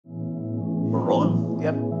rolling.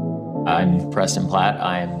 Yep. I'm Preston Platt.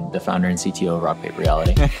 I'm the founder and CTO of Rock Paper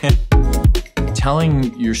Reality.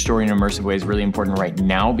 Telling your story in an immersive way is really important right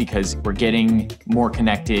now because we're getting more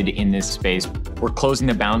connected in this space. We're closing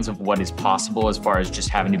the bounds of what is possible as far as just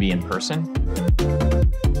having to be in person.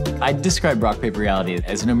 I describe Rock Paper Reality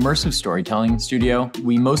as an immersive storytelling studio.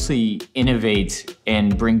 We mostly innovate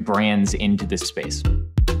and bring brands into this space.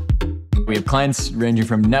 We have clients ranging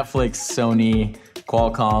from Netflix, Sony,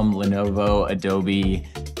 Qualcomm, Lenovo, Adobe,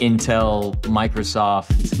 Intel, Microsoft.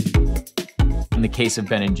 In the case of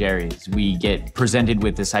Ben & Jerry's, we get presented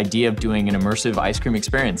with this idea of doing an immersive ice cream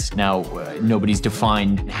experience. Now, nobody's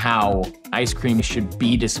defined how ice cream should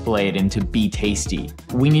be displayed and to be tasty.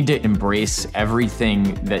 We need to embrace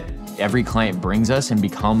everything that every client brings us and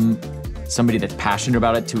become somebody that's passionate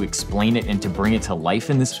about it, to explain it and to bring it to life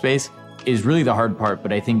in this space is really the hard part,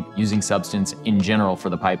 but I think using Substance in general for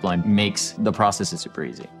the pipeline makes the process super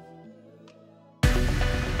easy.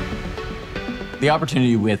 The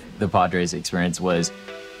opportunity with the Padres experience was,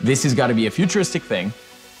 this has got to be a futuristic thing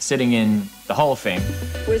sitting in the Hall of Fame.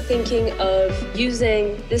 We're thinking of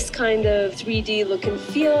using this kind of 3D look and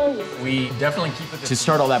feel. We definitely keep it. To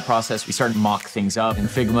start all that process, we start to mock things up in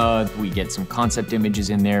Figma. We get some concept images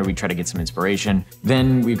in there. We try to get some inspiration.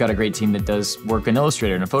 Then we've got a great team that does work in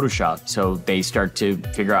Illustrator and in Photoshop. So they start to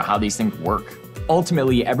figure out how these things work.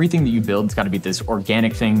 Ultimately, everything that you build has got to be this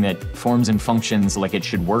organic thing that forms and functions like it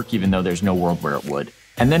should work, even though there's no world where it would.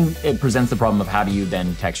 And then it presents the problem of how do you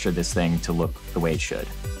then texture this thing to look the way it should.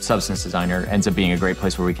 Substance Designer ends up being a great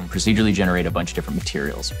place where we can procedurally generate a bunch of different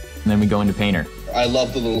materials. And then we go into Painter. I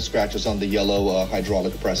love the little scratches on the yellow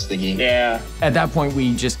hydraulic press thingy. Yeah. At that point,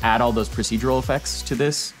 we just add all those procedural effects to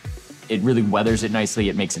this. It really weathers it nicely.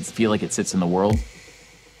 It makes it feel like it sits in the world.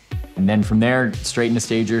 And then from there, straight into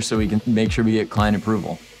Stager so we can make sure we get client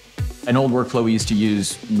approval. An old workflow we used to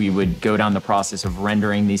use, we would go down the process of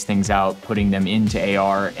rendering these things out, putting them into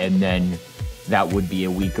AR, and then that would be a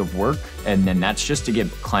week of work. And then that's just to get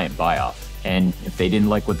client buy-off. And if they didn't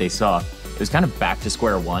like what they saw, it was kind of back to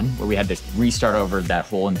square one, where we had to restart over that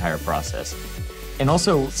whole entire process. And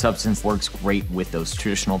also, Substance works great with those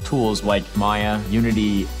traditional tools like Maya,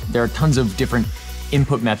 Unity. There are tons of different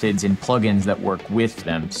input methods and plugins that work with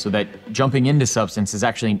them so that jumping into Substance is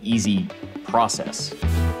actually an easy process.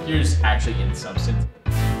 Here's actually in Substance.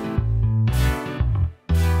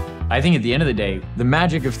 I think at the end of the day, the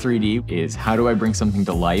magic of 3D is how do I bring something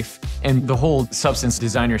to life? And the whole Substance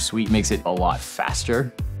Designer suite makes it a lot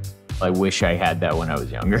faster. I wish I had that when I was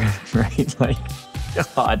younger, right? Like,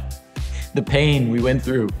 God, the pain we went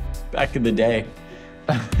through back in the day.